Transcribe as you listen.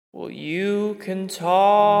Well, you can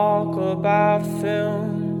talk about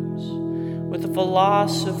films with a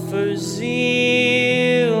philosopher's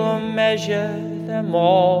zeal, or measure them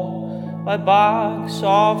all by box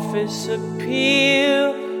office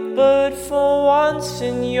appeal. But for once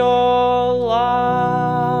in your life,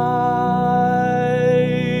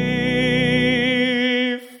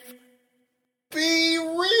 be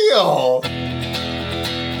real.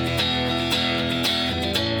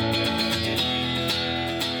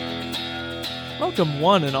 Welcome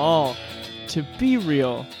one and all to Be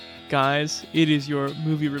Real, guys. It is your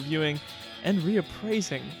movie reviewing and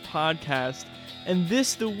reappraising podcast. And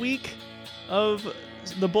this, the week of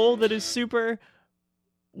the bowl that is super,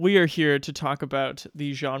 we are here to talk about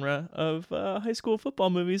the genre of high school football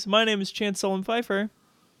movies. My name is Chance Sullivan Pfeiffer.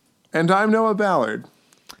 And I'm Noah Ballard.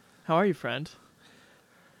 How are you, friend?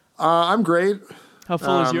 I'm great. How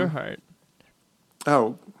full is your heart?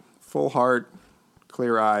 Oh, full heart,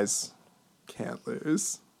 clear eyes, can't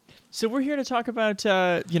lose. So we're here to talk about,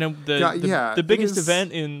 the biggest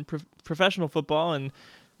event in professional football and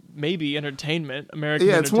maybe entertainment, American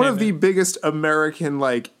entertainment. It's one of the biggest American,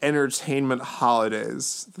 entertainment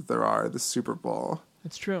holidays that there are, the Super Bowl.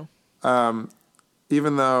 It's true.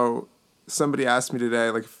 Even though somebody asked me today,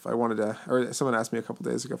 if I wanted to, or someone asked me a couple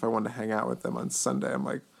days ago if I wanted to hang out with them on Sunday, I'm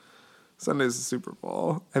like, Sunday's the Super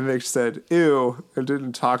Bowl. And they said, ew, and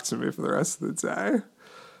didn't talk to me for the rest of the day.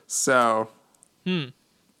 So...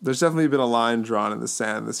 There's definitely been a line drawn in the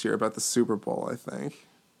sand this year about the Super Bowl, I think.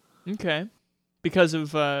 Okay. Because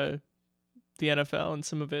of the NFL and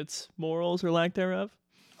some of its morals or lack thereof?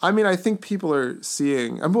 I mean, I think people are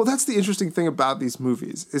seeing... well, that's the interesting thing about these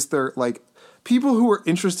movies, is they're, people who are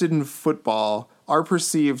interested in football are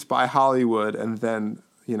perceived by Hollywood and then,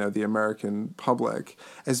 the American public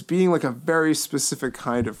as being, a very specific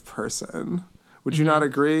kind of person. Would you not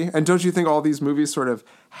agree? And don't you think all these movies sort of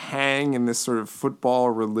hang in this sort of football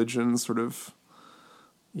religion sort of,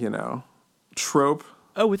 trope?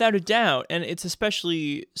 Oh, without a doubt. And it's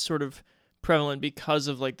especially sort of prevalent because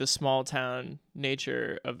of the small town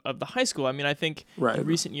nature of the high school. I mean, I think in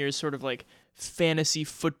recent years sort of fantasy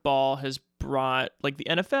football has brought the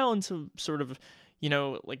NFL into sort of,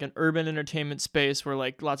 an urban entertainment space where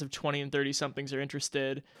lots of 20 and 30 somethings are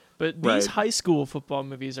interested. But these high school football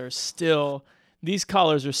movies are still... These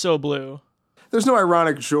collars are so blue. There's no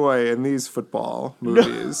ironic joy in these football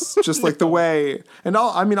movies. Just the way, and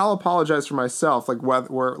I'll apologize for myself.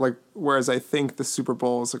 Whereas I think the Super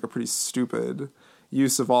Bowl is a pretty stupid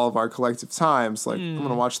use of all of our collective times. I'm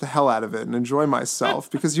gonna watch the hell out of it and enjoy myself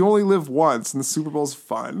because you only live once, and the Super Bowl's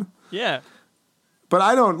fun. Yeah. But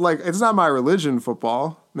I don't it's not my religion.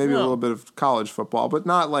 Football, maybe a little bit of college football, but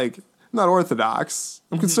not not orthodox.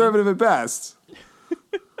 I'm conservative at best.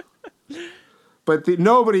 But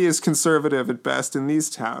nobody is conservative at best in these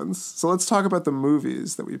towns. So let's talk about the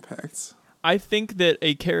movies that we picked. I think that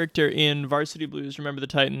a character in Varsity Blues, Remember the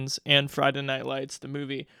Titans, and Friday Night Lights, the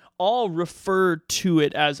movie, all refer to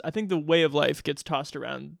it as, I think the way of life gets tossed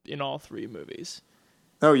around in all three movies.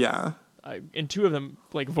 Oh, yeah. In two of them,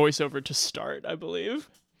 voiceover to start, I believe.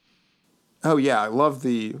 Oh, yeah. I love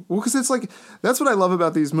because it's that's what I love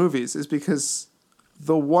about these movies, is because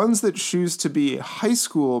the ones that choose to be high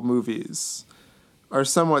school movies... are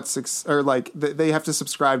somewhat, they have to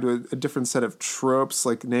subscribe to a different set of tropes,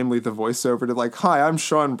 namely the voiceover to hi, I'm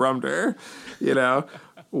Sean Brumder,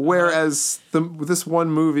 Whereas the one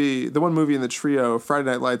movie in the trio, Friday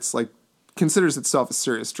Night Lights, considers itself a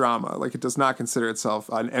serious drama. It does not consider itself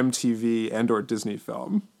an MTV and or Disney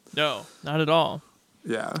film. No, not at all.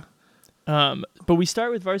 Yeah. But we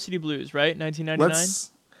start with Varsity Blues, right? 1999?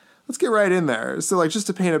 Let's get right in there. So, just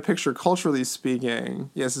to paint a picture, culturally speaking,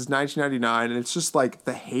 yes, it's 1999, and it's just,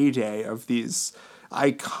 the heyday of these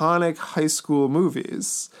iconic high school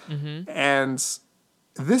movies. Mm-hmm. And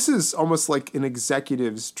this is almost like an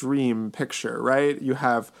executive's dream picture, right? You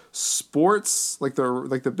have sports,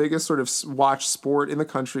 the biggest sort of watch sport in the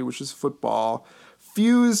country, which is football,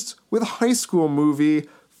 fused with a high school movie,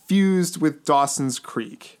 fused with Dawson's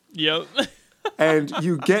Creek. Yep. And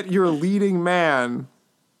you get your leading man...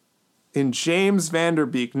 in James Van Der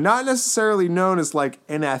Beek, not necessarily known as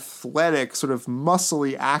an athletic sort of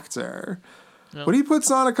muscly actor, but he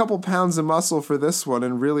puts on a couple pounds of muscle for this one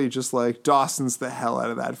and really just Dawson's the hell out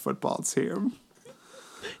of that football team.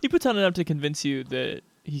 He puts on enough to convince you that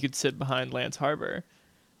he could sit behind Lance Harbor.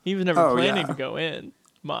 He was never planning to go in,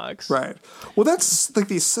 Mox. Right. Well, that's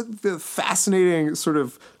the fascinating sort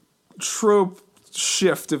of trope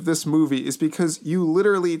shift of this movie is because you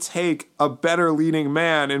literally take a better leading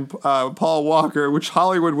man in Paul Walker, which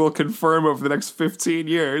Hollywood will confirm over the next 15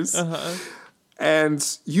 years,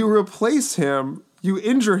 and you replace him you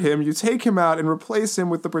injure him, you take him out and replace him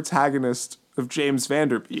with the protagonist of James Van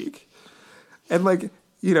Der Beek. And like,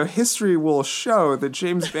 you know, history will show that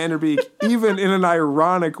James Van Der Beek, even in an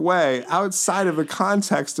ironic way, outside of the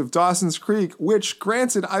context of Dawson's Creek, which,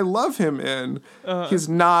 granted, I love him in, he's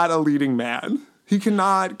not a leading man. He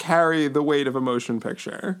cannot carry the weight of a motion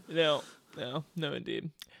picture. No,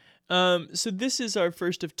 indeed. So this is our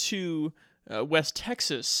first of two West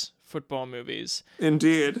Texas football movies.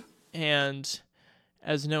 Indeed. And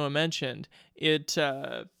as Noah mentioned,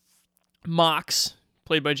 Mox,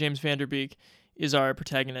 played by James Van Der Beek, is our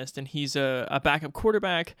protagonist, and he's a backup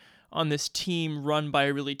quarterback on this team run by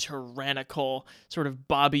a really tyrannical sort of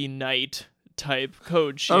Bobby Knight type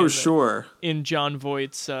coach. In Jon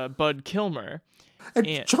Voight's Bud Kilmer. And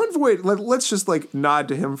Jon Voight, let's just like nod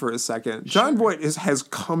to him for a second. Jon Voight has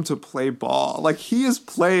come to play ball. Like, he is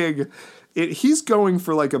playing it. He's going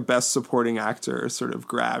for like a best supporting actor sort of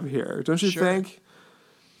grab here, don't you think?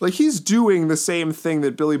 Like, he's doing the same thing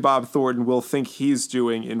that Billy Bob Thornton will think he's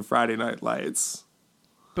doing in Friday Night Lights.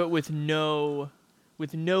 But with no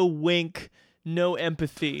wink, no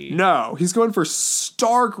empathy. No, he's going for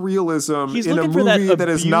stark realism in a movie that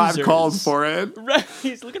is not called for it. Right,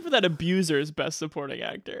 he's looking for that abuser's best supporting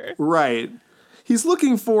actor. Right. He's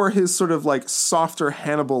looking for his sort of like softer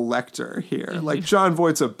Hannibal Lecter here. Mm-hmm. Like, Jon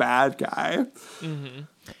Voight's a bad guy.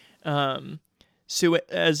 Mm-hmm. So,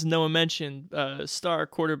 as Noah mentioned, star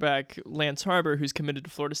quarterback Lance Harbor, who's committed to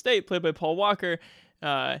Florida State, played by Paul Walker,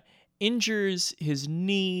 injures his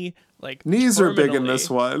knee, like, knees terminally. Are big in this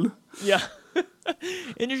one. Yeah.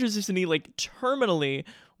 Injures his knee, like, terminally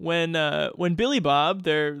when Billy Bob,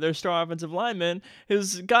 their star offensive lineman,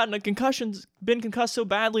 has gotten a concussion, been concussed so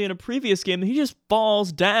badly in a previous game that he just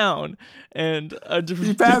falls down and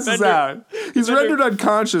he passes out. He's rendered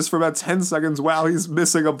unconscious for about 10 seconds while he's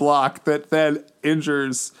missing a block that then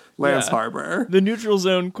injures Lance Harbor. The neutral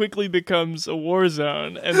zone quickly becomes a war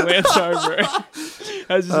zone, and Lance Harbor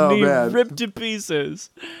has his knee ripped to pieces.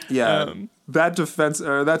 Yeah, that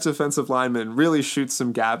defensive lineman really shoots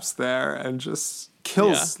some gaps there and just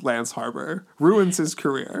kills Lance Harbor, ruins his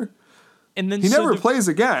career. And then he never plays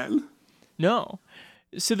again. No.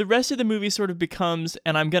 So the rest of the movie sort of becomes,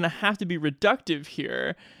 and I'm going to have to be reductive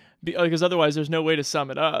here, because otherwise there's no way to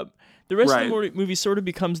sum it up. The rest of the movie sort of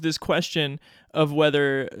becomes this question of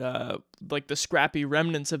whether, like, the scrappy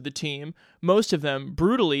remnants of the team, most of them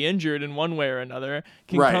brutally injured in one way or another,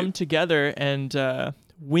 can come together and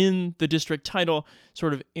win the district title,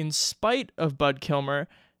 sort of in spite of Bud Kilmer.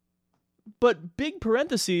 But big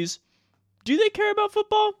parentheses, do they care about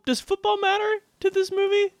football? Does football matter to this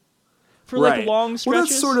movie? For like long stretches? Well,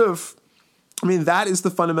 that's sort of, I mean, that is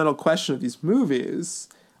the fundamental question of these movies.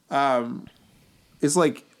 Is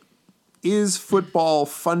like, is football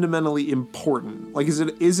fundamentally important? Like, is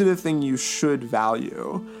it a thing you should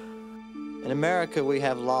value? In America, we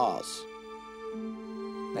have laws.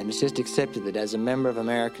 And it's just accepted that as a member of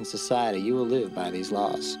American society, you will live by these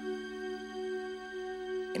laws.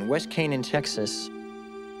 In West Canaan, Texas,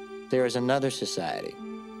 there is another society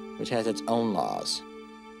which has its own laws.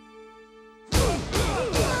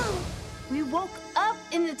 We woke up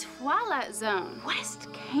in the Twilight Zone. West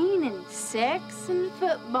Canaan, sex and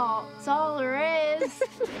football. That's all there is.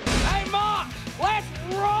 Hey, Mom, let's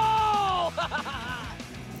roll!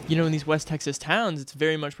 You know, in these West Texas towns, it's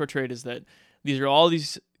very much portrayed as that these are all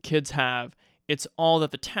these kids have. It's all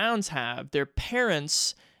that the towns have. Their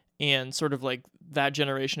parents and sort of like that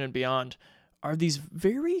generation and beyond are these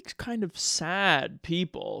very kind of sad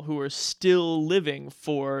people who are still living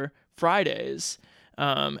for Fridays,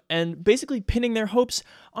 and basically pinning their hopes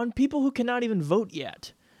on people who cannot even vote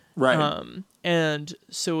yet. Right. And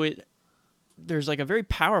so there's like a very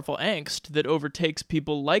powerful angst that overtakes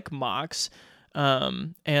people like Mox,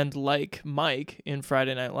 and like Mike in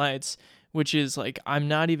Friday Night Lights, which is like, I'm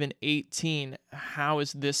not even 18. How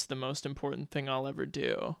is this the most important thing I'll ever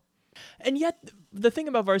do? And yet, the thing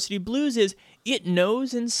about Varsity Blues is it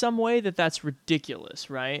knows in some way that that's ridiculous,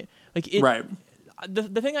 right? Like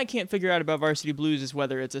the thing I can't figure out about Varsity Blues is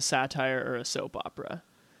whether it's a satire or a soap opera.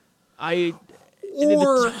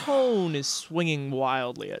 The tone is swinging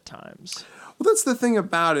wildly at times. Well, that's the thing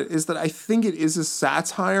about it, is that I think it is a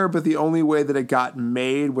satire, but the only way that it got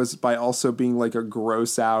made was by also being like a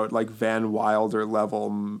gross out, like Van Wilder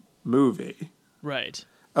level movie. Right.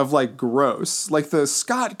 Of like gross. Like the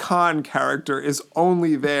Scott Conn character is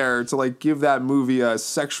only there to like give that movie a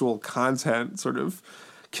sexual content sort of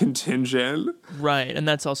contingent. Right. And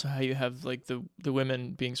that's also how you have like the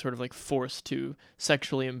women being sort of like forced to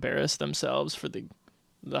sexually embarrass themselves for the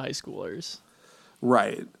high schoolers.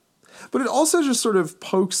 Right. But it also just sort of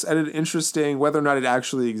pokes at an interesting, whether or not it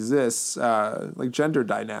actually exists, like gender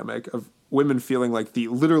dynamic of women feeling like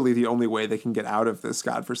literally the only way they can get out of this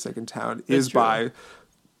godforsaken town is by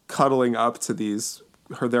cuddling up to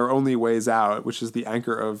their only ways out, which is the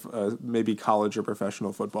anchor of maybe college or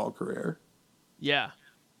professional football career. Yeah.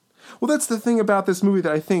 Well, that's the thing about this movie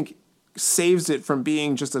that I think saves it from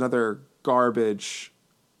being just another garbage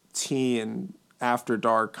teen after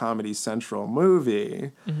dark Comedy Central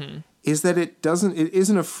movie, is that it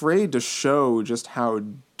isn't afraid to show just how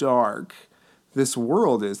dark this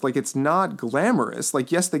world is. Like, it's not glamorous.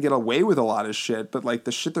 Like, yes, they get away with a lot of shit, but like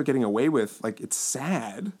the shit they're getting away with, like, it's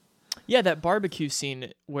sad. Yeah, that barbecue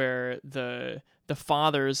scene where the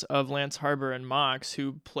fathers of Lance Harbor and Mox,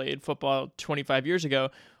 who played football 25 years ago,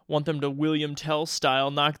 want them to William Tell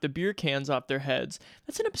style knock the beer cans off their heads.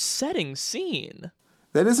 That's an upsetting scene.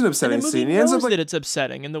 That is an upsetting scene. He knows that it's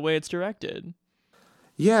upsetting in the way it's directed.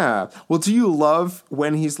 Yeah. Well, do you love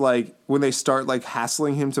when they start like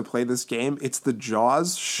hassling him to play this game? It's the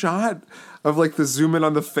Jaws shot of like the zoom in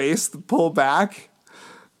on the face, the pull back.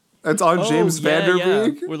 It's on James Van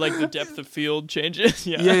Der Beek. Where like the depth of field changes.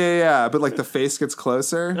 Yeah. But like the face gets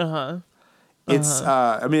closer. It's,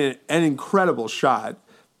 I mean, an incredible shot,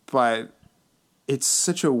 but it's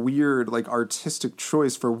such a weird, like, artistic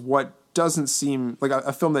choice for what doesn't seem like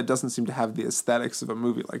a film that doesn't seem to have the aesthetics of a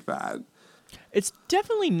movie like that. It's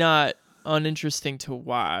definitely not uninteresting to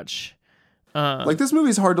watch. Like, this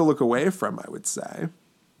movie's hard to look away from, I would say.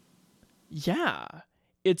 Yeah.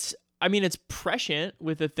 It's prescient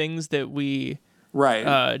with the things that we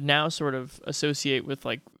now sort of associate with,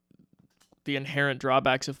 like, the inherent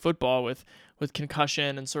drawbacks of football with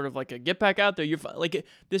concussion and sort of like a get back out there.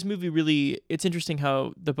 This movie really, it's interesting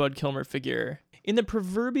how the Bud Kilmer figure in the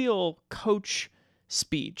proverbial coach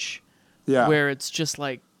speech, where it's just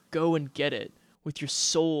like, go and get it with your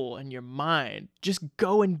soul and your mind. Just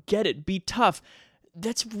go and get it. Be tough.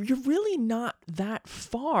 You're really not that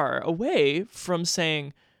far away from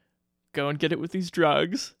saying, go and get it with these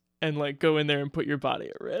drugs and like go in there and put your body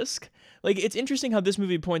at risk. Like, it's interesting how this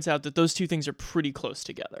movie points out that those two things are pretty close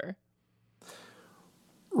together.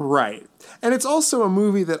 Right. And it's also a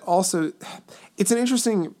movie that it's an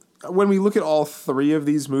interesting, when we look at all three of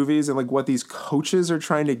these movies and like what these coaches are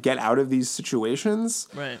trying to get out of these situations.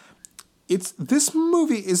 Right. This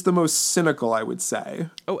movie is the most cynical, I would say.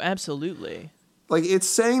 Oh, absolutely. Like, it's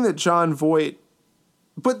saying that Jon Voight,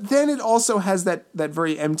 but then it also has that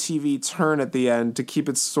very MTV turn at the end to keep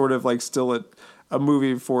it sort of like still a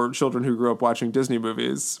movie for children who grew up watching Disney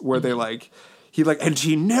movies where they and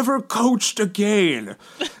he never coached again,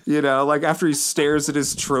 like after he stares at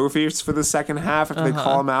his trophies for the second half after they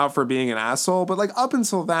call him out for being an asshole. But like up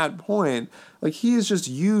until that point, like he has just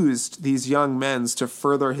used these young men to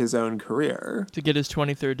further his own career. To get his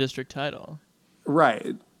 23rd district title.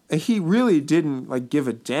 Right. And he really didn't like give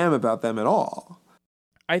a damn about them at all.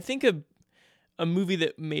 I think a movie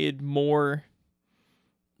that made more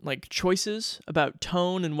like choices about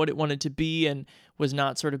tone and what it wanted to be and was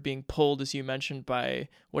not sort of being pulled, as you mentioned, by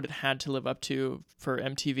what it had to live up to for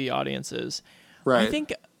MTV audiences. Right. I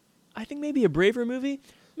think maybe a braver movie.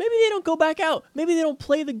 Maybe they don't go back out. Maybe they don't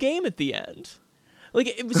play the game at the end.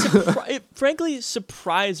 Like it frankly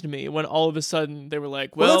surprised me when all of a sudden they were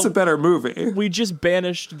like, "Well, that's a better movie. We just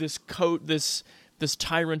banished this this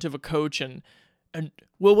tyrant of a coach and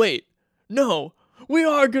well, wait, no, we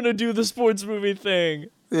are gonna do the sports movie thing."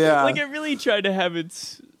 Yeah. Like it really tried to have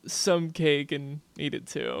its some cake and eat it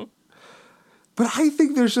too. But I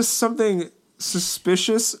think there's just something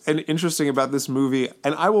suspicious and interesting about this movie,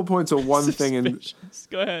 and I will point to one thing. And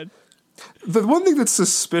go ahead. The one thing that's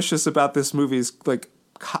suspicious about this movie is like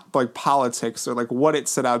politics or like what it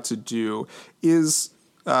set out to do is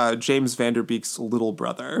James Van Der Beek's little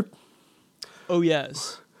brother. Oh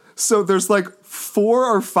yes. So there's like 4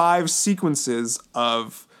 or 5 sequences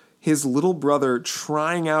of his little brother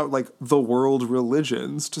trying out like the world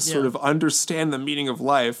religions to sort of understand the meaning of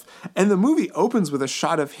life. And the movie opens with a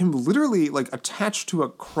shot of him literally like attached to a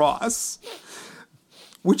cross,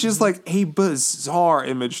 which is like a bizarre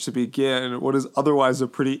image to begin what is otherwise a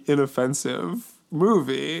pretty inoffensive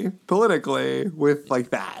movie politically with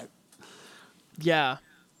like that. Yeah.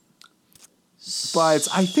 But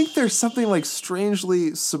I think there's something like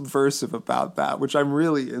strangely subversive about that, which I'm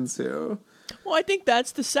really into. Well, I think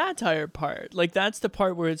that's the satire part. Like, that's the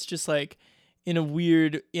part where it's just like in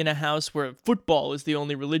a house where football is the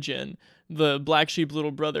only religion, the black sheep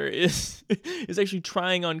little brother is actually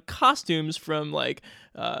trying on costumes from like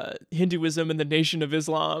Hinduism and the Nation of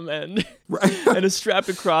Islam and and a strapped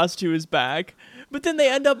across to his back But then they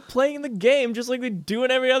end up playing the game just like they do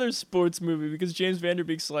in every other sports movie because James Van Der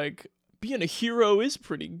Beek's like, being a hero is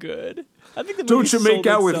pretty good. I think the movie Don't you make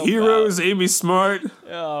out with heroes, Amy Smart?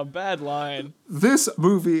 Oh, bad line. This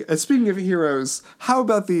movie, speaking of heroes, how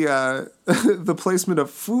about the the placement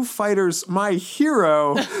of Foo Fighters' My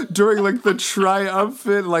Hero during like the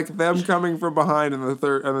triumphant, like them coming from behind in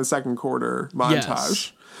the second quarter montage?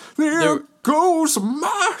 Yes. There goes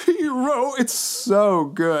my hero. It's so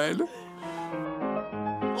good.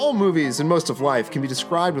 All movies and most of life can be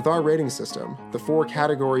described with our rating system. The 4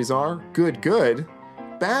 categories are good, good,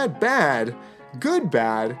 bad, bad, good,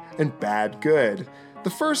 bad, and bad, good. The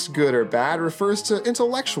first good or bad refers to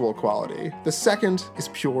intellectual quality. The second is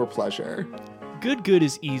pure pleasure. Good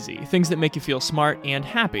is easy. Things that make you feel smart and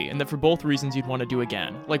happy, and that for both reasons you'd want to do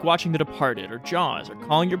again. Like watching The Departed, or Jaws, or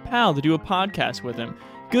calling your pal to do a podcast with him.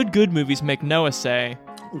 Good movies make Noah say,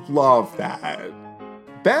 love that.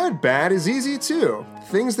 Bad is easy too.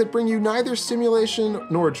 Things that bring you neither stimulation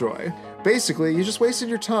nor joy. Basically, you just wasted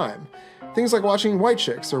your time. Things like watching White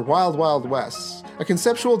Chicks or Wild Wild West, a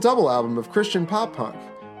conceptual double album of Christian pop punk.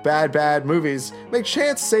 Bad movies make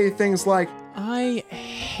Chance say things like, I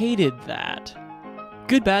hated that.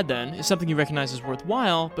 Good Bad, then, is something you recognize as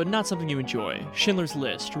worthwhile, but not something you enjoy. Schindler's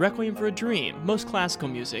List, Requiem for a Dream, most classical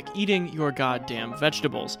music, eating your goddamn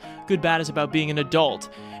vegetables. Good Bad is about being an adult,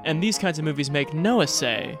 and these kinds of movies make Noah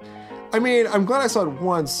say, I mean, I'm glad I saw it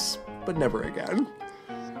once, but never again.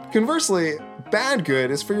 Conversely, Bad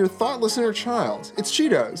Good is for your thoughtless inner child. It's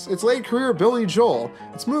Cheetos, it's late career Billy Joel,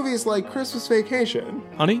 it's movies like Christmas Vacation,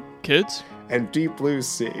 Honey, Kids, and Deep Blue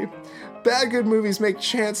Sea. Bad good movies make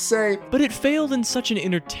Chance say, but it failed in such an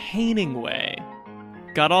entertaining way.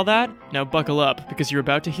 Got all that? Now buckle up, because you're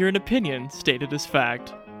about to hear an opinion stated as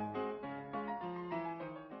fact.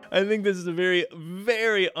 I think this is a very,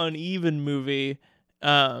 very uneven movie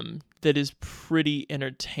that is pretty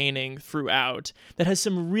entertaining throughout, that has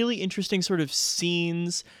some really interesting sort of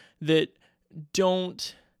scenes it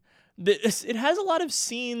has a lot of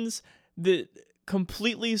scenes that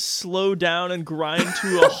completely slow down and grind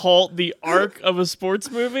to a halt the arc of a sports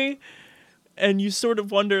movie, and you sort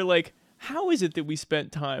of wonder, like, how is it that we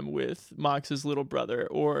spent time with Mox's little brother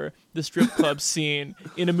or the strip club scene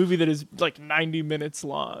in a movie that is like 90 minutes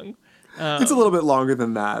long? It's a little bit longer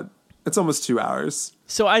than that. It's almost 2 hours.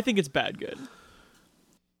 So I think it's bad good.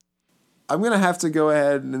 I'm gonna have to go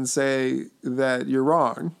ahead and say that you're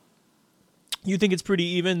wrong. You think it's pretty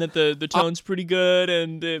even, that the tone's pretty good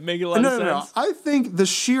and it makes a lot of sense? No. I think the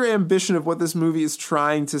sheer ambition of what this movie is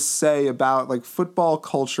trying to say about like football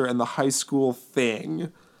culture and the high school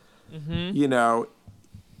thing, you know,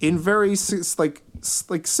 in very like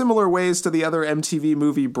similar ways to the other MTV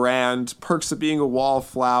movie brand, Perks of Being a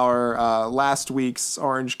Wallflower, last week's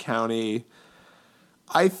Orange County.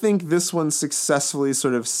 I think this one successfully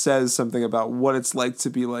sort of says something about what it's like to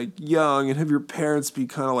be like young and have your parents be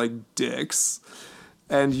kind of like dicks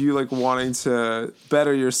and you like wanting to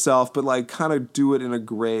better yourself, but like kind of do it in a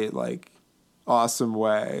great, like awesome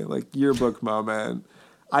way, like yearbook moment.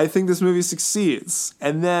 I think this movie succeeds.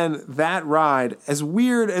 And then that ride, as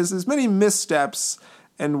weird as many missteps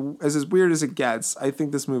and as weird as it gets, I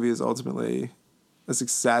think this movie is ultimately a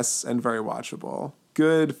success and very watchable.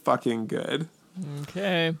 Good fucking good.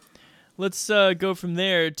 Okay, let's go from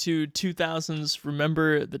there to 2000's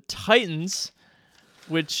Remember the Titans,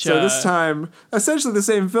 which... So this time, essentially the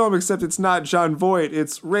same film, except it's not Jon Voight,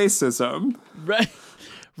 it's racism.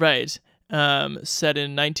 Right. Set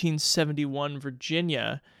in 1971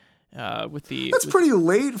 Virginia, with the... That's pretty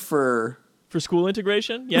late for school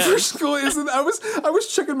integration? Yeah. For school, isn't I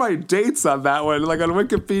was checking my dates on that one, like on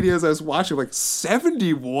Wikipedia as I was watching, like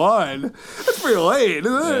 71. That's pretty late,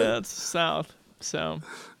 isn't it? Yeah, it's South. So,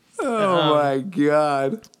 oh my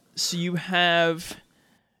God. So you have,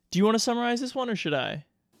 do you want to summarize this one or should I?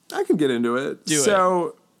 I can get into it.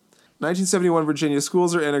 So 1971 Virginia,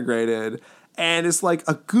 schools are integrated, and it's like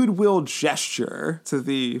a goodwill gesture to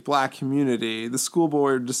the black community. The school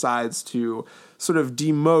board decides to sort of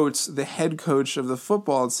demote the head coach of the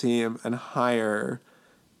football team and hire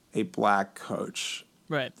a black coach.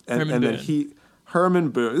 Right. Herman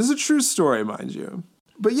Boone. This is a true story, mind you.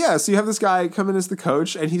 But yeah, so you have this guy come in as the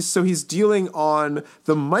coach, and he's dealing on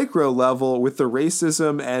the micro level with the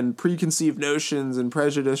racism and preconceived notions and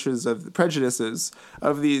prejudices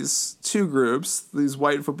of these two groups, these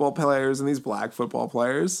white football players and these black football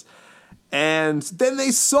players. And then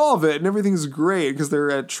they solve it, and everything's great because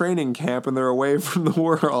they're at training camp and they're away from the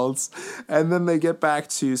world. And then they get back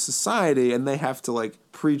to society, and they have to like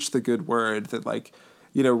preach the good word that like,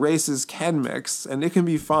 you know, races can mix and it can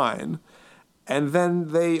be fine. And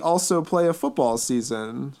then they also play a football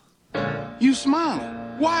season. You smiling.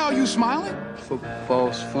 Why are you smiling?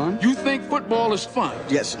 Football's fun. You think football is fun?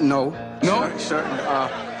 Yes, no. No? Certainly.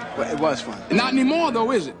 Well, it was fun. Not anymore,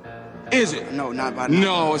 though, is it? Is it? No, not by now.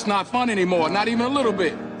 No, it's not fun anymore. Not even a little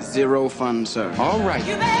bit. Zero fun, sir. All right.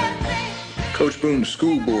 Coach Boone's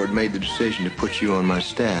school board made the decision to put you on my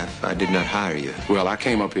staff. I did not hire you. Well, I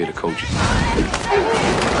came up here to coach you.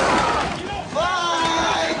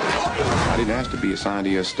 I didn't ask to be assigned to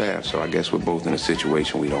your staff, so I guess we're both in a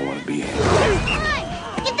situation we don't want to be in.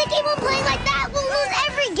 If they keep on playing like that, we'll lose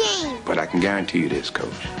every game. But I can guarantee you this,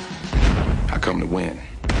 Coach. I come to win.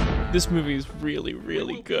 This movie is really,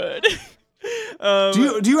 really good.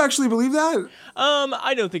 Do you actually believe that?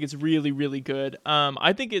 I don't think it's really, really good.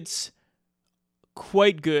 I think it's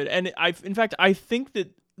quite good, and in fact, I think that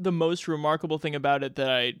the most remarkable thing about it that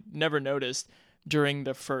I never noticed during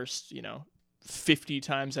the first, 50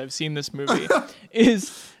 times I've seen this movie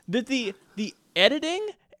is that the editing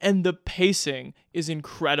and the pacing is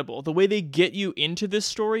incredible. The way they get you into this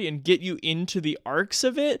story and get you into the arcs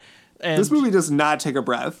of it. And this movie does not take a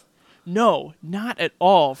breath. No, not at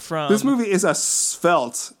all. This movie is a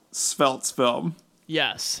svelte film.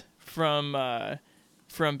 Yes, from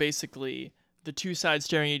basically the two sides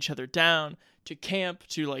staring each other down, to camp,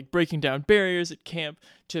 to like breaking down barriers at camp,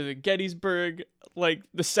 to the Gettysburg, like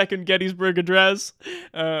the second Gettysburg Address,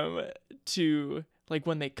 to like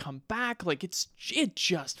when they come back, like it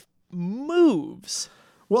just moves.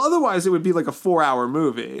 Well, otherwise it would be like a 4-hour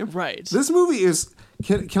movie. Right. This movie is.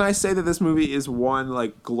 Can I say that this movie is one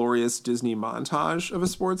like glorious Disney montage of a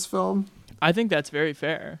sports film? I think that's very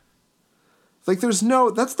fair. Like that's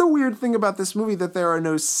the weird thing about this movie, that there are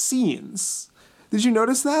no scenes. Did you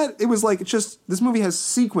notice that? It was like this movie has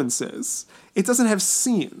sequences. It doesn't have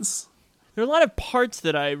scenes. There are a lot of parts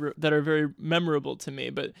that are very memorable to me,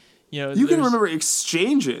 but you can remember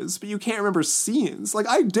exchanges, but you can't remember scenes. Like,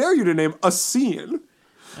 I dare you to name a scene.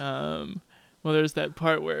 Well, there's that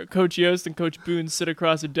part where Coach Yost and Coach Boone sit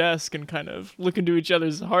across a desk and kind of look into each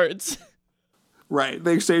other's hearts. Right.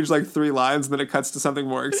 They exchange like 3 lines and then it cuts to something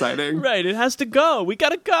more exciting. Right. It has to go. We got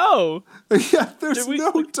to go. Yeah, there's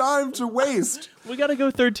no time to waste. We got to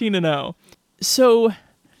go 13-0. So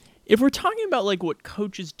if we're talking about like what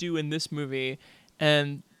coaches do in this movie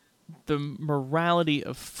and the morality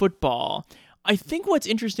of football, I think what's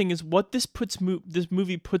interesting is what this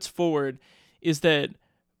movie puts forward is that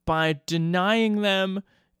by denying them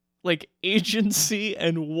like agency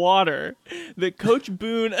and water, that Coach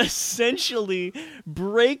Boone essentially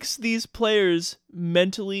breaks these players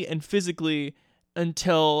mentally and physically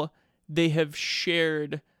until they have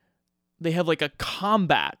like a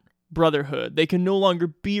combat brotherhood. They can no longer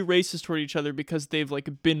be racist toward each other because they've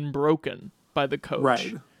like been broken by the coach.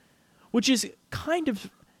 Right. Which is kind of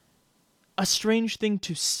a strange thing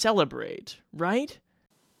to celebrate, right?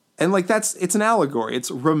 And like it's an allegory.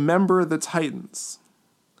 It's remember the Titans.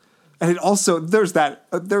 And it also there is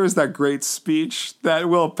that great speech that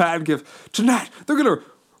Will Patton give tonight. They're gonna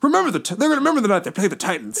remember the night they play the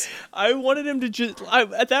Titans. I wanted him to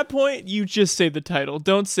at that point you just say the title.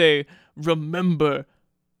 Don't say remember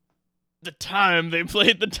the time they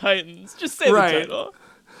played the Titans. Just say the title.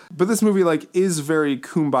 But this movie like is very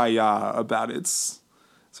kumbaya about its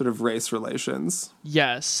sort of race relations.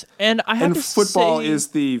 Yes. And I have to say, football is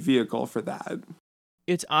the vehicle for that.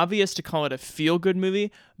 It's obvious to call it a feel-good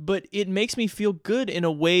movie, but it makes me feel good in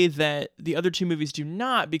a way that the other two movies do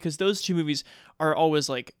not, because those two movies are always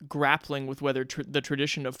like grappling with whether the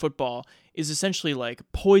tradition of football is essentially like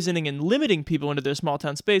poisoning and limiting people into their small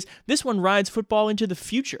town space. This one rides football into the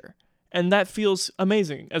future, and that feels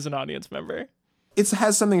amazing as an audience member. It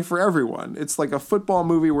has something for everyone. It's like a football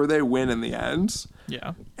movie where they win in the end.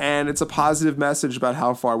 Yeah. And it's a positive message about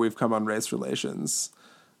how far we've come on race relations.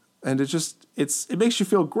 And it makes you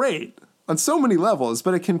feel great on so many levels,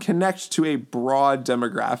 but it can connect to a broad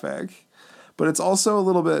demographic. But it's also a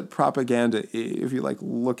little bit propaganda-y if you like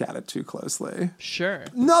look at it too closely. Sure.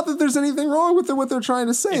 Not that there's anything wrong with what they're trying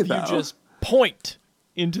to say, though. If you just point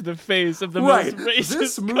into the face of the most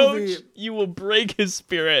racist coach, you will break his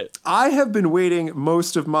spirit. I have been waiting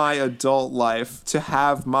most of my adult life to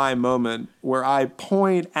have my moment where I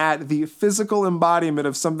point at the physical embodiment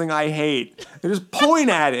of something I hate and just point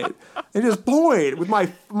at it and just point with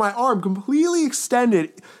my arm completely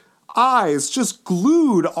extended, eyes just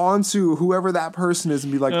glued onto whoever that person is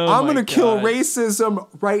and be like, I'm going to kill racism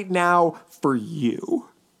right now for you.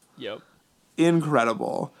 Yep.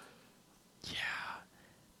 Incredible.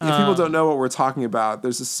 If people don't know what we're talking about,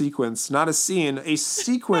 there's a sequence, not a scene, a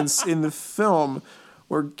sequence in the film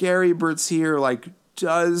where Gary Bertier like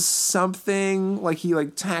does something, like he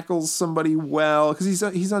like tackles somebody well because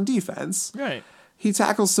he's on defense. Right. He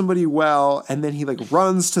tackles somebody well, and then he like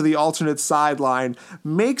runs to the alternate sideline,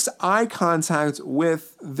 makes eye contact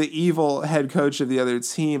with the evil head coach of the other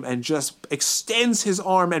team, and just extends his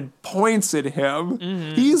arm and points at him.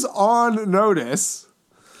 Mm-hmm. He's on notice.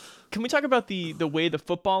 Can we talk about the way the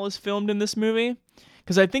football is filmed in this movie?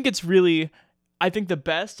 Because I think it's really, I think the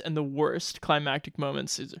best and the worst climactic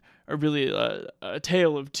moments are really a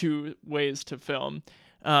tale of two ways to film.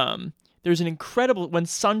 There's an incredible, when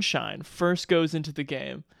Sunshine first goes into the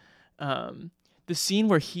game, the scene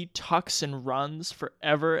where he tucks and runs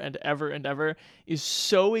forever and ever and ever is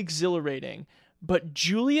so exhilarating. But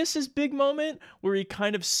Julius's big moment, where he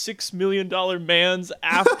kind of $6 million mans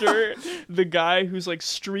after the guy who's like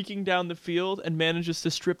streaking down the field and manages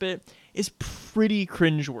to strip it, is pretty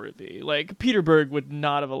cringeworthy. Like, Peter Berg would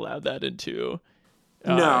not have allowed that into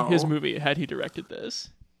his movie had he directed this.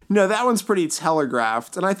 No, that one's pretty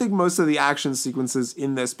telegraphed. And I think most of the action sequences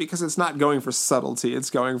in this, because it's not going for subtlety, it's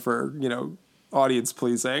going for, audience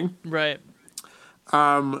pleasing. Right.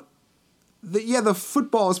 The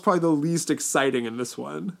football is probably the least exciting in this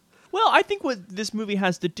one. Well, I think what this movie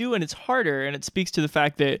has to do, and it's harder, and it speaks to the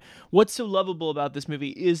fact that what's so lovable about this movie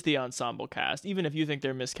is the ensemble cast. Even if you think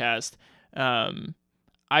they're miscast,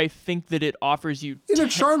 I think that it offers you... in a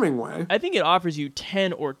charming way. I think it offers you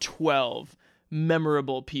 10 or 12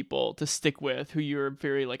 memorable people to stick with who you're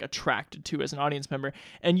very like attracted to as an audience member,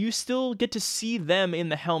 and you still get to see them in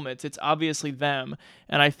the helmets. It's obviously them,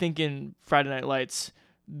 and I think in Friday Night Lights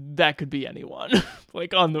that could be anyone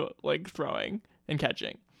like on the like throwing and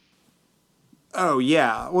catching. Oh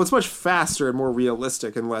yeah, well it's much faster and more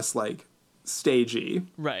realistic and less like stagey.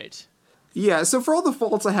 Right. Yeah, so for all the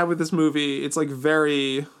faults I have with this movie, it's like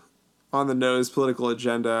very on the nose political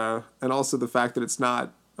agenda, and also the fact that it's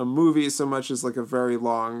not a movie so much as like a very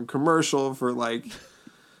long commercial for like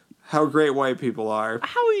how great white people are.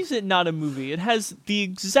 How is it not a movie? It has the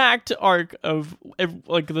exact arc of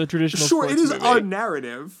like the traditional sports it is movie. A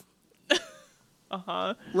narrative.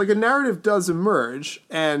 Uh-huh. Like a narrative does emerge,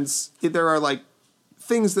 and there are like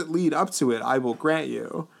things that lead up to it, I will grant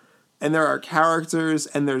you. And there are characters,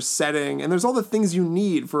 and there's setting, and there's all the things you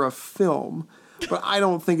need for a film. But I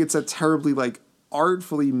don't think it's a terribly like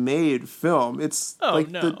artfully made film. It's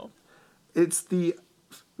it's the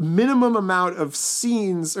minimum amount of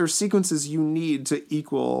scenes or sequences you need to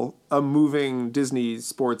equal a moving Disney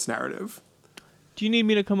sports narrative. Do you need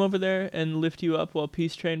me to come over there and lift you up while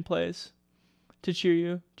Peace Train plays to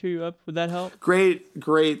cheer you up? Would that help? Great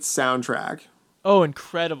soundtrack. Oh,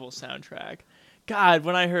 incredible soundtrack. God,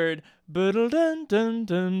 when I heard dun dun dun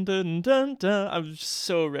dun dun dun, I'm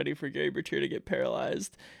so ready for Gary Bertier to get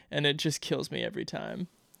paralyzed, and it just kills me every time.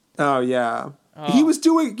 Oh yeah, he was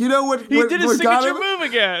doing. You know what? He did his signature move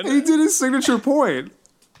again. He did his signature point,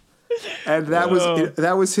 and that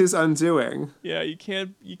was his undoing. Yeah, you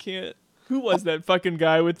can't. Who was that fucking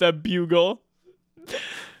guy with that bugle?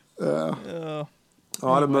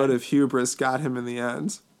 Automotive hubris got him in the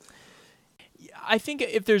end. I think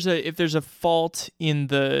if there's a fault in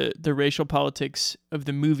the racial politics of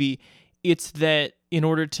the movie, it's that in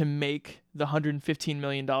order to make the $115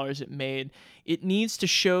 million it made, it needs to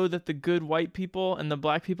show that the good white people and the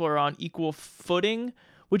black people are on equal footing,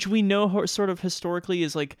 which we know sort of historically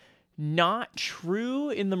is like not true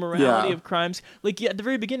in the morality of crimes. Like at the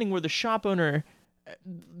very beginning, where the shop owner,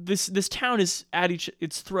 this town is at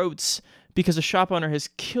its throats because a shop owner has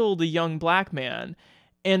killed a young black man.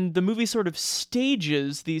 And the movie sort of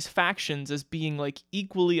stages these factions as being like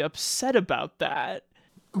equally upset about that.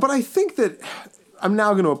 But I think that I'm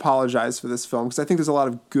now going to apologize for this film because I think there's a lot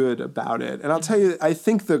of good about it. And I'll tell you, I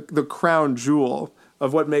think the crown jewel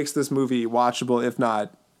of what makes this movie watchable, if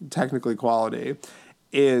not technically quality,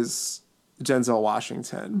 is Denzel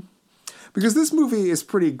Washington. Because this movie is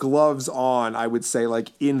pretty gloves on, I would say,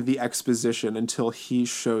 like in the exposition until he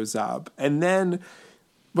shows up. And then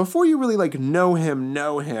before you really like know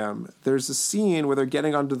him, there's a scene where they're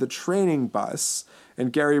getting onto the training bus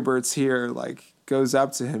and Gary Bertier like goes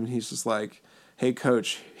up to him and he's just like, "Hey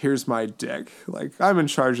coach, here's my dick. Like, I'm in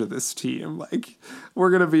charge of this team. Like, we're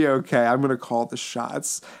going to be okay. I'm going to call the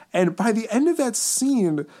shots." And by the end of that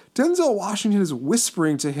scene, Denzel Washington is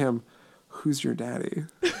whispering to him, "Who's your daddy?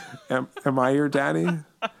 Am I your daddy?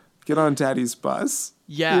 Get on daddy's bus."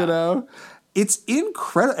 Yeah. You know? It's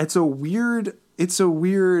incredible.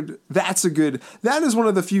 That is one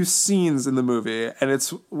of the few scenes in the movie, and it's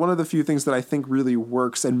one of the few things that I think really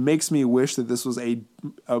works and makes me wish that this was a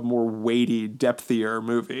more weighty, depthier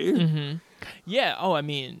movie. Mm-hmm. Yeah,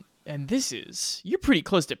 and you're pretty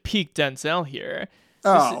close to peak Denzel here.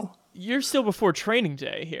 You're still before training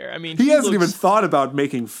day here. I mean, he hasn't even thought about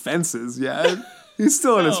making fences yet. He's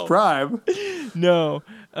still in his prime. No.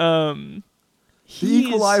 The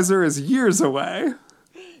Equalizer is years away.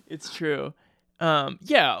 It's true.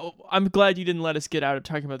 Yeah, I'm glad you didn't let us get out of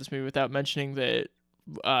talking about this movie without mentioning that,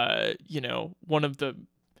 one of the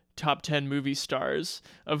top 10 movie stars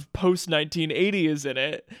of post 1980 is in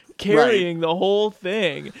it, carrying the whole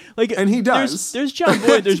thing. And he does. There's John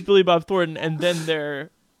Boyd, there's Billy Bob Thornton, and then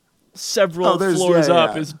there several floors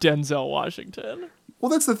up is Denzel Washington. Well,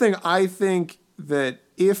 that's the thing. I think that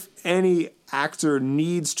if any actor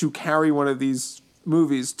needs to carry one of these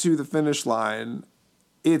movies to the finish line,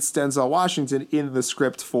 it's Denzel Washington in the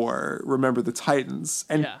script for Remember the Titans.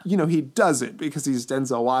 And, he does it because he's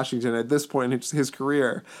Denzel Washington. At this point in his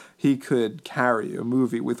career, he could carry a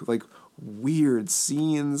movie with, weird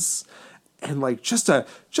scenes and, just a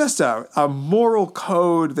moral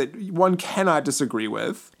code that one cannot disagree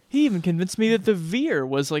with. He even convinced me that the veer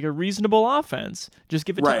was, a reasonable offense. Just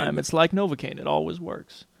give it time. It's like Novocaine. It always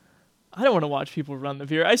works. I don't want to watch people run the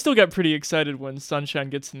veer. I still got pretty excited when Sunshine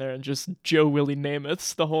gets in there and just Joe Willie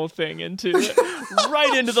Namaths the whole thing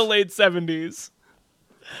right into the late 70s.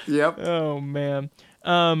 Yep. Oh, man.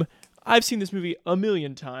 I've seen this movie a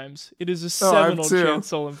million times. It is a seminal Chance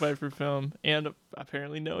Solon Pfeiffer film, and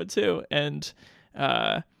apparently Noah too. And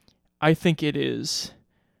I think it is,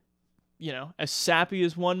 as sappy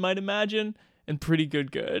as one might imagine, and pretty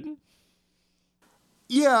good.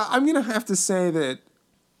 Yeah, I'm going to have to say that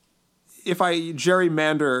if I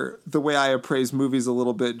gerrymander the way I appraise movies a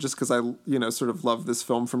little bit, just because I, sort of love this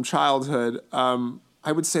film from childhood,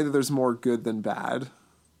 I would say that there's more good than bad.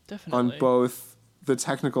 Definitely. On both the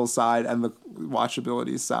technical side and the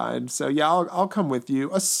watchability side. So yeah, I'll come with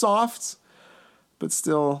you. A soft, but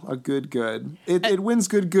still a good. It wins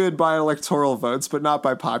good by electoral votes, but not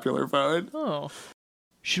by popular vote. Oh.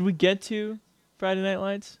 Should we get to Friday Night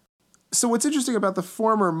Lights? So what's interesting about the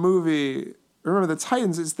former movie, Remember the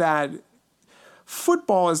Titans, is that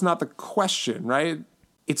football is not the question, right?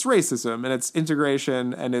 It's racism and it's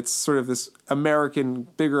integration and it's sort of this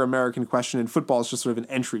bigger American question, and football is just sort of an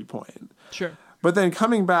entry point. Sure. But then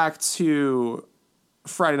coming back to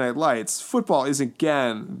Friday Night Lights, football is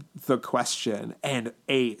again the question, and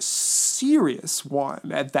a serious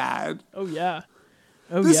one at that. Oh, yeah.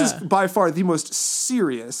 This is by far the most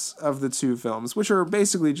serious of the two films, which are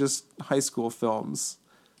basically just high school films,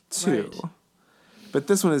 too. Right. But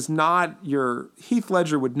this one is not Heath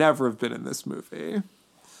Ledger would never have been in this movie.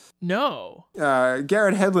 No.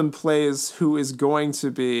 Garrett Hedlund plays who is going to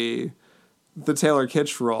be the Taylor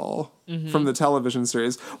Kitsch role from the television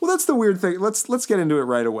series. Well, that's the weird thing. Let's get into it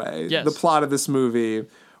right away. Yes. The plot of this movie,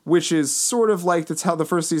 which is sort of like the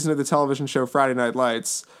first season of the television show Friday Night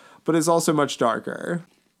Lights, but is also much darker.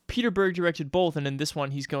 Peter Berg directed both, and in this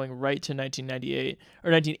one, he's going right to 1988,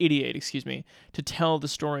 to tell the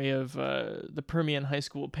story of the Permian High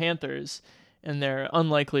School Panthers and their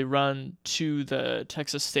unlikely run to the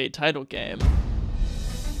Texas State title game.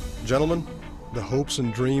 Gentlemen, the hopes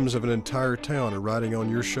and dreams of an entire town are riding on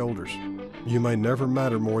your shoulders. You may never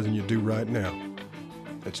matter more than you do right now.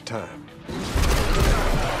 It's time.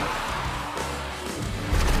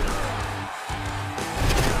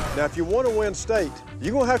 Now, if you want to win state,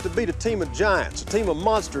 you're going to have to beat a team of giants, a team of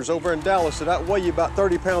monsters over in Dallas that outweigh you about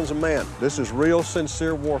 30 pounds a man. This is real,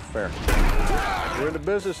 sincere warfare. We're in the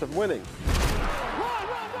business of winning.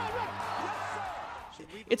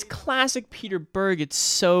 It's classic Peter Berg. It's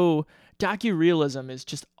so... docurealism is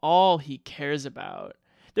just all he cares about.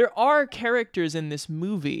 There are characters in this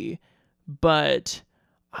movie, but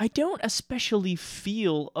I don't especially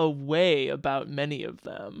feel a way about many of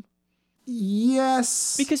them.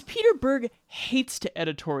 Yes. Because Peter Berg hates to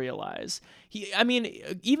editorialize.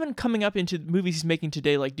 Even coming up into movies he's making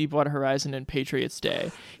today, like Deepwater Horizon and Patriots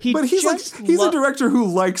Day. He's a director who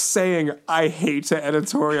likes saying, I hate to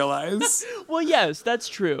editorialize. Well, yes, that's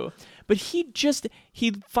true. But he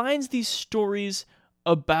finds these stories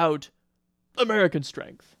about American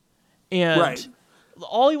strength. And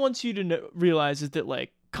all he wants you to realize is that,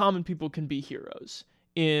 common people can be heroes.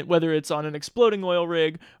 Whether it's on an exploding oil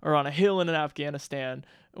rig or on a hill in Afghanistan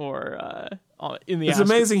or in the It's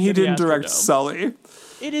amazing he didn't direct Sully.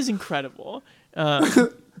 It is incredible.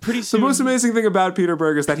 Pretty soon, the most amazing thing about Peter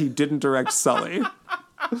Berg is that he didn't direct Sully.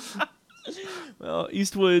 Well,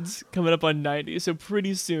 Eastwood's coming up on 90, so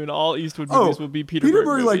pretty soon all Eastwood movies will be Peter Berg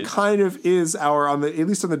movies. Berg kind of is at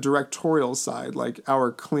least on the directorial side,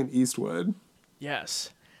 our Clint Eastwood. Yes.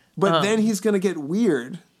 But then he's going to get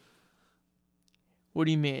weird. What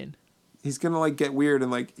do you mean? He's going to get weird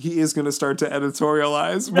and he is going to start to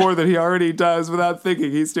editorialize more than he already does without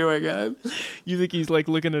thinking he's doing it. You think he's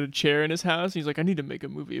looking at a chair in his house? And he's like, I need to make a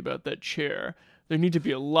movie about that chair There need to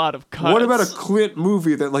be a lot of cuts. What about a Clint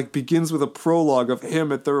movie that like begins with a prologue of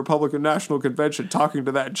him at the Republican National Convention talking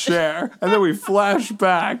to that chair, and then we flash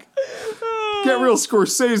back? Get real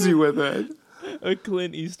Scorsese with it. A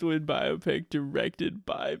Clint Eastwood biopic directed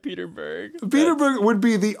by Peter Berg. Peter Berg would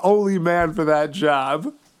be the only man for that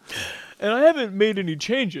job. And I haven't made any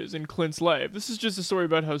changes in Clint's life. This is just a story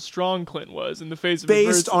about how strong Clint was in the face of adversity.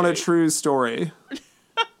 Based on a true story.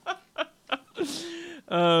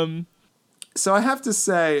 So I have to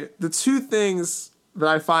say, the two things that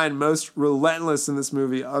I find most relentless in this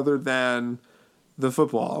movie, other than the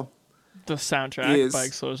football, the soundtrack by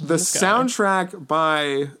Explosions in the Sky. The soundtrack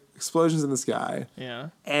by Explosions in the Sky. Yeah.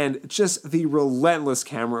 And just the relentless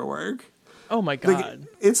camera work. Oh my God. Like,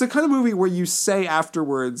 it's a kind of movie where you say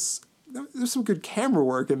afterwards, there's some good camera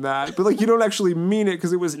work in that, but like you don't actually mean it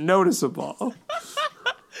because it was noticeable.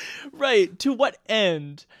 Right. To what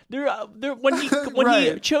end? When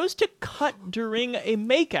he chose to cut during a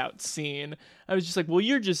makeout scene, I was just like, well,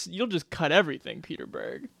 you'll just cut everything, Peter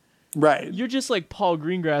Berg. Right. You're just like Paul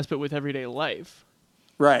Greengrass, but with everyday life.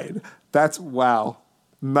 Right. That's wow.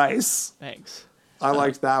 Nice. Thanks. I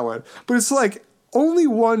liked that one. But it's like only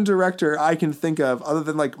one director I can think of other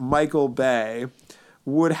than like Michael Bay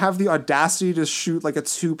would have the audacity to shoot like a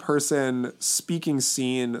 2-person speaking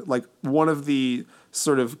scene, like one of the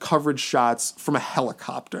sort of coverage shots from a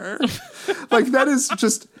helicopter. Like that is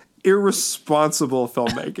just irresponsible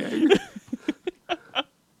filmmaking.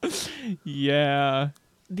 Yeah.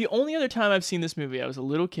 The only other time I've seen this movie, I was a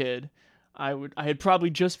little kid. I had probably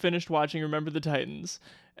just finished watching Remember the Titans,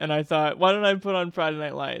 and I thought, why don't I put on Friday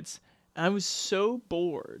Night Lights? And I was so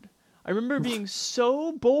bored. I remember being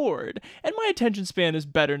so bored, and my attention span is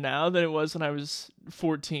better now than it was when I was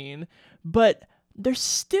 14, but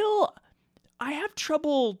I have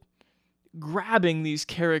trouble grabbing these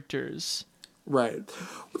characters. Right.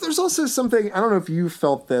 But there's also something, I don't know if you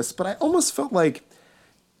felt this, but I almost felt like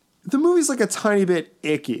the movie's like a tiny bit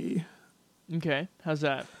icky. Okay, how's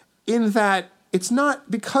that? In that it's not,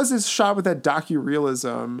 because it's shot with that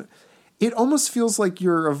docu-realism, it almost feels like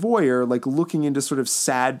you're a voyeur, like looking into sort of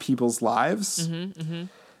sad people's lives. Mm-hmm, mm-hmm.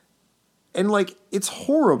 And like, it's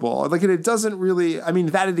horrible. Like, it doesn't really, I mean,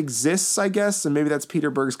 that it exists, I guess, and maybe that's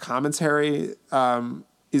Peter Berg's commentary,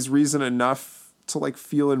 is reason enough to like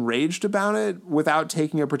feel enraged about it without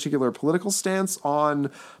taking a particular political stance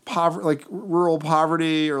on poverty, like rural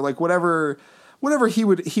poverty, or like whatever he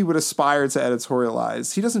would aspire to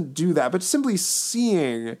editorialize. He doesn't do that, but simply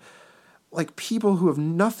seeing like people who have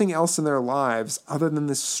nothing else in their lives other than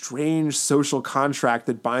this strange social contract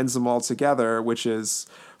that binds them all together, which is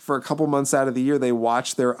for a couple months out of the year, they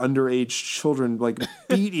watch their underage children like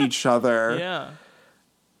beat each other. Yeah.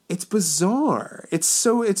 It's bizarre.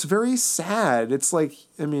 It's very sad. It's like,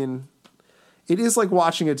 I mean, it is like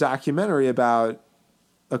watching a documentary about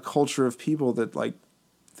a culture of people that like,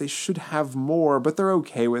 they should have more, but they're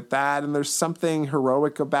okay with that. And there's something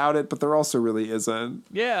heroic about it, but there also really isn't.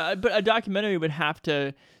 Yeah, but a documentary would have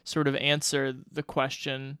to sort of answer the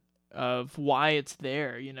question of why it's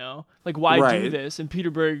there, you know? Like, why do this? And Peter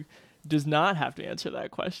Berg does not have to answer that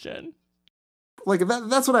question. Like,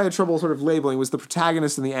 that's what I had trouble sort of labeling, was the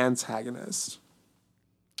protagonist and the antagonist.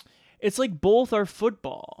 It's like both are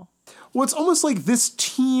football. Well, it's almost like this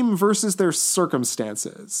team versus their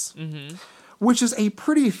circumstances. Mm-hmm. Which is a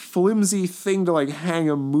pretty flimsy thing to like hang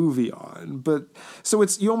a movie on. But so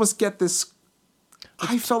you almost get this,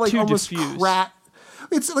 I felt like almost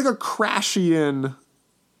it's like a Crashian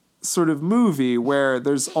sort of movie where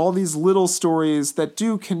there's all these little stories that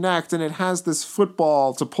do connect and it has this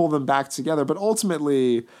football to pull them back together. But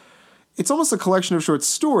ultimately, it's almost a collection of short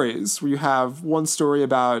stories where you have one story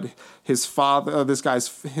about his father, his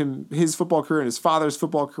football career and his father's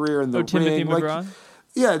football career and the ring. Timothy McGraw?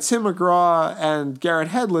 Yeah, Tim McGraw and Garrett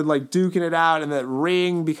Hedlund like duking it out, and that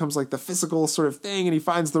ring becomes like the physical sort of thing, and he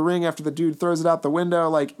finds the ring after the dude throws it out the window.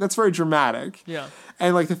 Like, that's very dramatic. Yeah.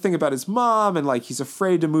 And like the thing about his mom, and like he's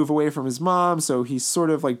afraid to move away from his mom, so he sort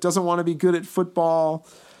of like doesn't want to be good at football.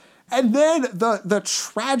 And then the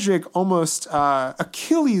tragic, almost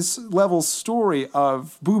Achilles level story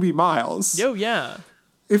of Boobie Miles. Yo, yeah.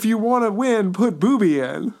 If you want to win, put Boobie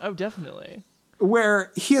in. Oh, definitely.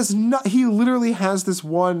 Where he literally has this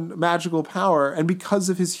one magical power, and because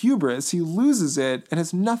of his hubris, he loses it and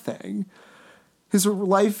has nothing. His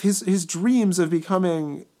life, his dreams of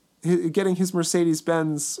getting his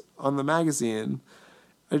Mercedes-Benz on the magazine,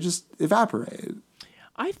 just evaporate.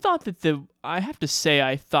 I thought that the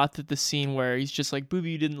scene where he's just like,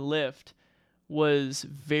 Boobie, you didn't lift, was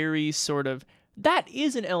very that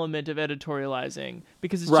is an element of editorializing,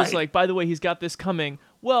 because it's just like, by the way, he's got this coming.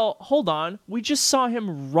 well, hold on. We just saw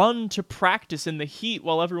him run to practice in the heat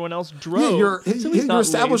while everyone else drove. Yeah, your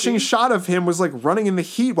establishing lazy. shot of him was like running in the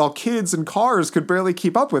heat while kids and cars could barely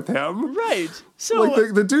keep up with him. Right. So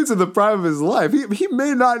like the dude's in the prime of his life. He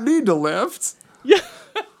may not need to lift. Yeah.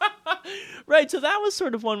 Right. So that was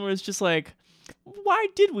sort of one where it's just like, why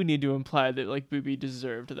did we need to imply that like Booby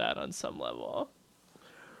deserved that on some level?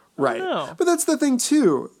 Right. But that's the thing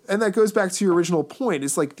too. And that goes back to your original point.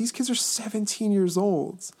 It's like these kids are 17 years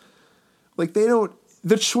old. Like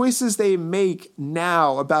the choices they make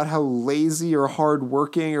now about how lazy or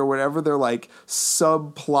hardworking or whatever their like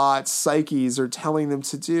subplot psyches are telling them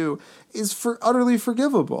to do is utterly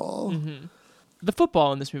forgivable. Mm-hmm. The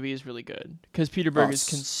football in this movie is really good because Peter Berg is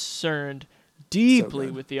concerned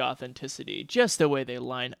deeply with the authenticity, just the way they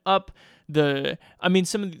line up. Some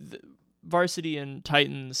of the Varsity and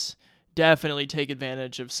Titans definitely take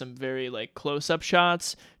advantage of some very like close-up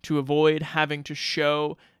shots to avoid having to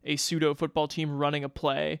show a pseudo football team running a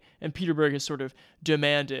play, and Peter Berg has sort of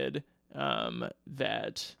demanded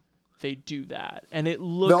that they do that, and it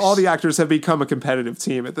looks all the actors have become a competitive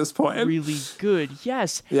team at this point. Really good,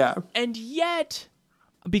 yes. Yeah. And yet,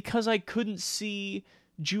 because I couldn't see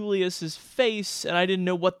Julius's face and I didn't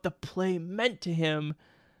know what the play meant to him,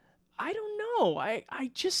 I don't know.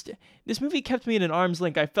 This movie kept me at an arm's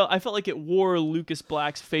length. I felt like it wore Lucas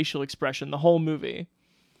Black's facial expression the whole movie.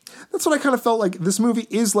 That's what I kind of felt like. This movie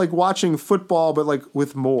is like watching football, but like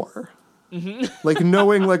with more. Mm-hmm. Like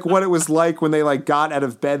knowing like what it was like when they like got out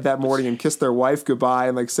of bed that morning and kissed their wife goodbye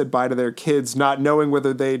and like said bye to their kids, not knowing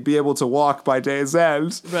whether they'd be able to walk by day's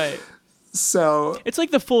end. Right. So it's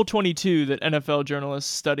like the full 22 that NFL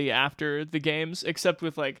journalists study after the games, except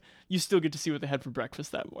with like you still get to see what they had for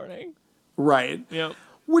breakfast that morning. Right. Yep.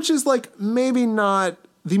 Which is like maybe not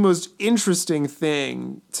the most interesting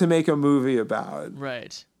thing to make a movie about.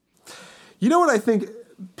 Right. You know what I think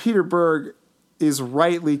Peter Berg is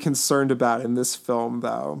rightly concerned about in this film,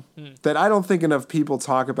 though, that I don't think enough people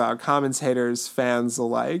talk about, commentators, fans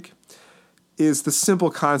alike, is the simple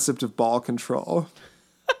concept of ball control.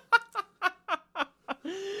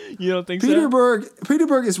 You don't think Peter so? Peter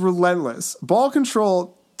Berg is relentless. Ball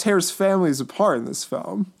control tears families apart in this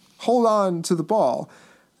film. Hold on to the ball.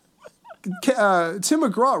 Tim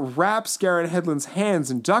McGraw wraps Garrett Hedlund's hands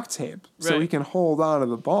in duct tape so he can hold on to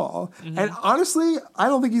the ball. Mm-hmm. And honestly, I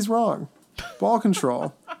don't think he's wrong. Ball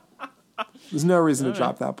control. There's no reason to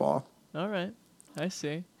drop that ball. All right. I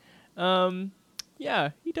see. Yeah,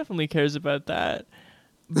 he definitely cares about that.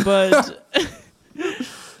 But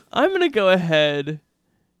I'm going to go ahead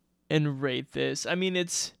and rate this. I mean,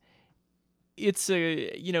 it's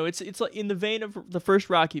like in the vein of the first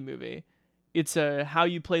Rocky movie. It's a how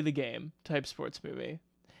you play the game type sports movie.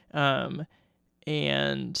 But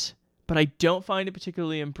I don't find it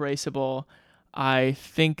particularly embraceable. I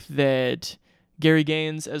think that Gary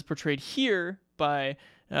Gaines, as portrayed here by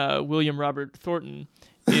William Robert Thornton,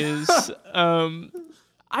 is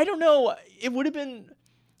I don't know. It would have been.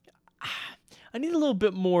 I need a little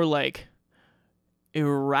bit more like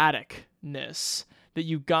erraticness that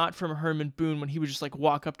you got from Herman Boone when he would just like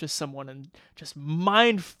walk up to someone and just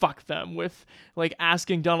mind fuck them with like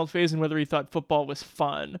asking Donald Faison whether he thought football was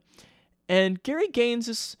fun. And Gary Gaines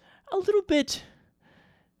is a little bit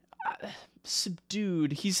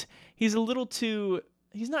subdued. He's a little too.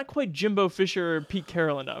 He's not quite Jimbo Fisher or Pete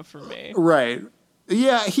Carroll enough for me. Right.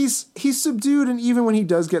 Yeah, he's subdued, and even when he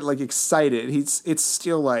does get like excited, it's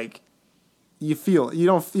still like you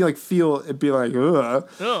don't feel it be like ugh.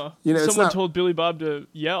 Oh, you know, someone told Billy Bob to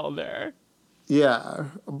yell there. Yeah,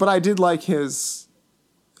 but I did like his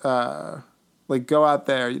like go out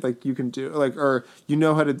there, like you can do like, or you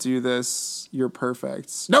know how to do this, you're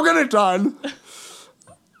perfect. Now get it done.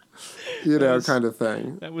 Kind of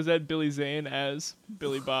thing. That was that Billy Zane as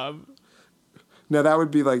Billy Bob. No, that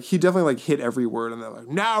would be like he definitely like hit every word and they're like,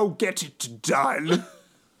 now get it done.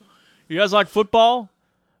 You guys like football?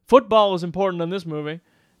 Football is important in this movie.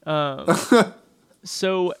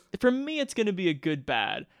 So for me, it's going to be a good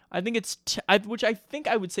bad. I think it's which I think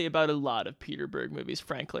I would say about a lot of Peter Berg movies,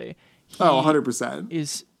 frankly. He 100%.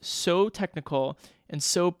 Is so technical and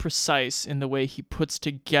so precise in the way he puts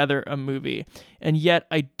together a movie. And yet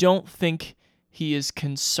I don't think he is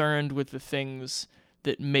concerned with the things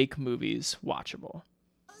that make movies watchable.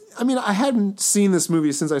 I mean, I hadn't seen this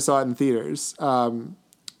movie since I saw it in theaters. And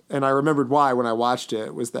I remembered why when I watched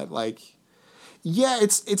it was that like, yeah,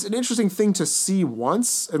 it's an interesting thing to see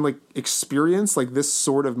once and like experience like this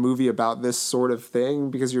sort of movie about this sort of thing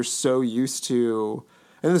because you're so used to,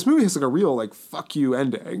 and this movie has like a real like fuck you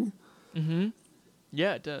ending. Mm-hmm.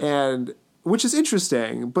 Yeah, it does. And which is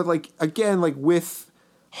interesting, but like again, like with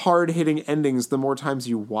hard-hitting endings, the more times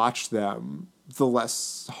you watch them, the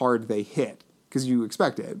less hard they hit, because you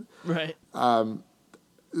expect it. Right.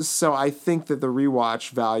 So I think that the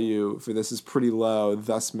rewatch value for this is pretty low,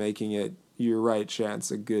 thus making it, you're right, Chance,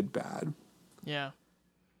 a good bad. Yeah.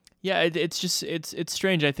 Yeah, it's just it's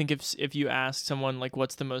strange. I think if you ask someone like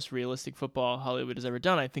what's the most realistic football Hollywood has ever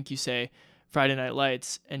done, I think you say Friday Night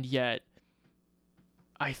Lights, and yet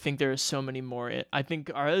I think there are so many more. I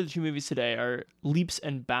think our other two movies today are leaps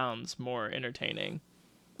and bounds more entertaining.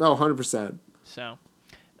 Oh, 100%. So,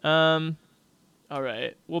 all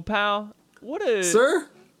right. Well, pal, Sir?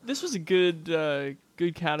 This was a good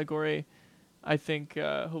category. I think.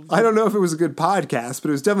 I don't know if it was a good podcast, but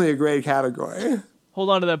it was definitely a great category. Hold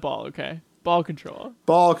on to that ball, okay? Ball control.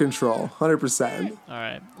 Ball control, 100%. All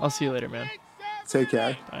right. I'll see you later, man. Take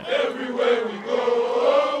care. Bye. Everywhere we go.